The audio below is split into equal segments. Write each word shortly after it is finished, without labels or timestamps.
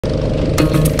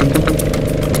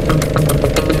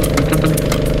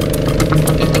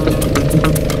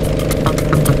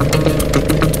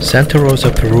Santa Rosa,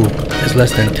 Peru is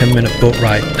less than a 10-minute boat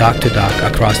ride dock to dock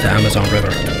across the Amazon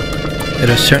River. It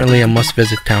is certainly a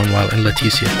must-visit town while in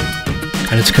Leticia,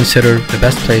 and it's considered the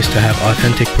best place to have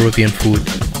authentic Peruvian food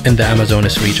in the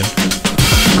Amazonas region.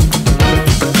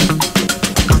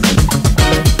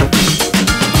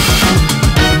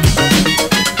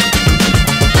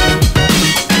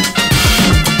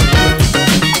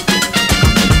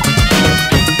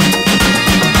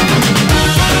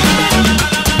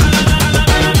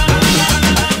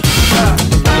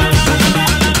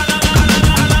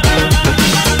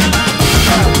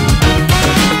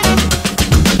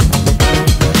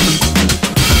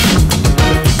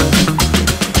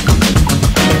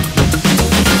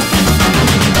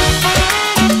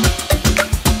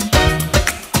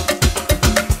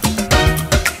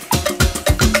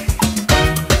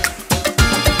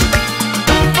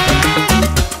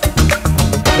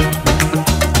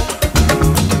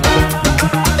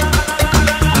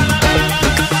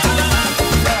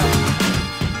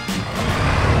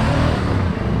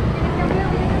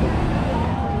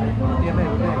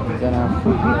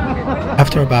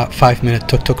 After about 5-minute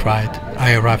tuk-tuk ride,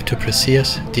 I arrived to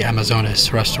Precious the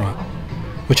Amazonas restaurant,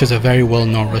 which is a very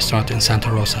well-known restaurant in Santa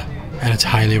Rosa, and it's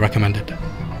highly recommended.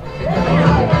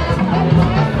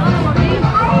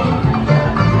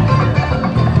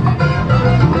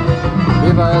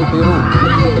 Viva el Peru!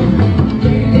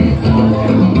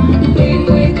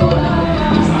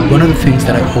 One of the things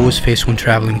that I always face when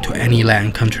traveling to any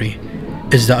Latin country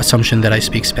is the assumption that I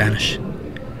speak Spanish.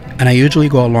 And I usually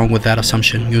go along with that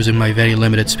assumption using my very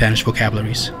limited Spanish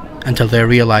vocabularies until they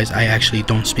realize I actually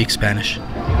don't speak Spanish.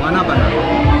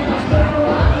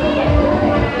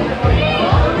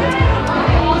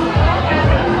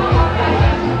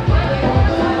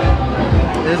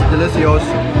 It's delicious.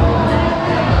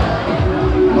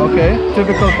 Okay,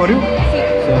 typical for you?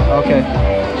 Okay.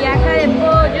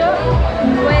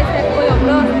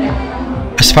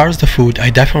 As far as the food, I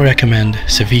definitely recommend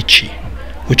ceviche,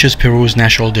 which is Peru's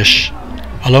national dish,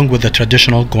 along with the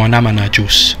traditional guanabana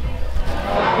juice.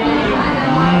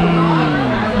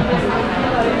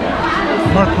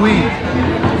 Marquis.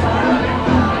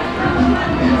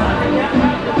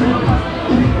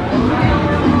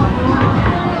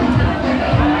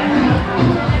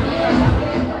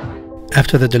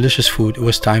 After the delicious food, it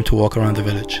was time to walk around the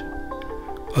village.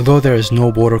 Although there is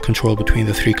no border control between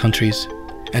the three countries,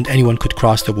 and anyone could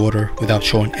cross the border without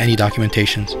showing any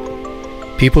documentations,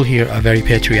 people here are very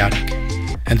patriotic,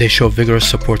 and they show vigorous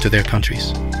support to their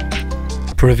countries.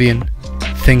 Peruvians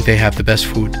think they have the best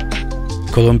food,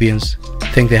 Colombians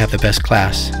think they have the best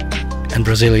class, and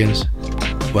Brazilians,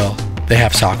 well, they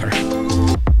have soccer.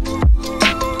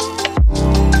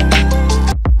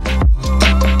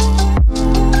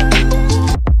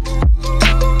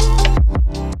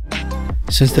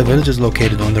 Since the village is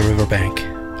located on the riverbank,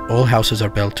 all houses are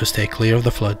built to stay clear of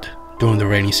the flood during the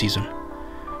rainy season,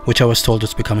 which I was told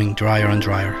is becoming drier and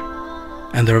drier,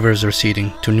 and the river is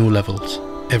receding to new levels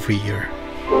every year.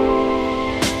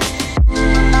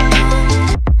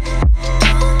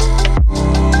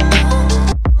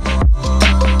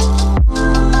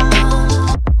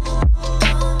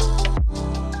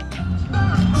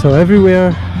 So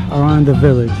everywhere around the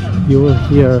village you will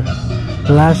hear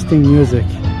blasting music.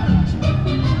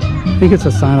 I think it's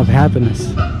a sign of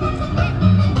happiness.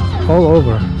 All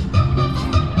over.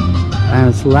 And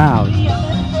it's loud.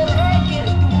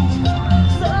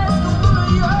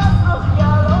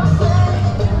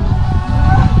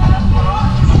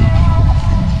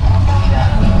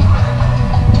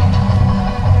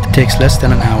 It takes less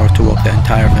than an hour to walk the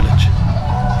entire village,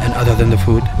 and other than the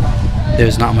food, there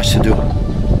is not much to do.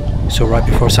 So right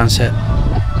before sunset,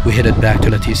 we headed back to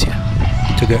Leticia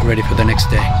to get ready for the next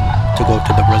day to go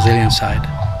to the Brazilian side,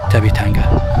 Tabitanga.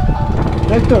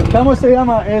 Héctor, ¿cómo se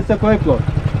llama ese pueblo?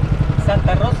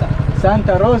 Santa Rosa.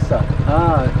 Santa Rosa.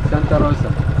 Ah, Santa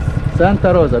Rosa.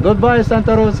 Santa Rosa. Goodbye,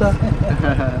 Santa Rosa.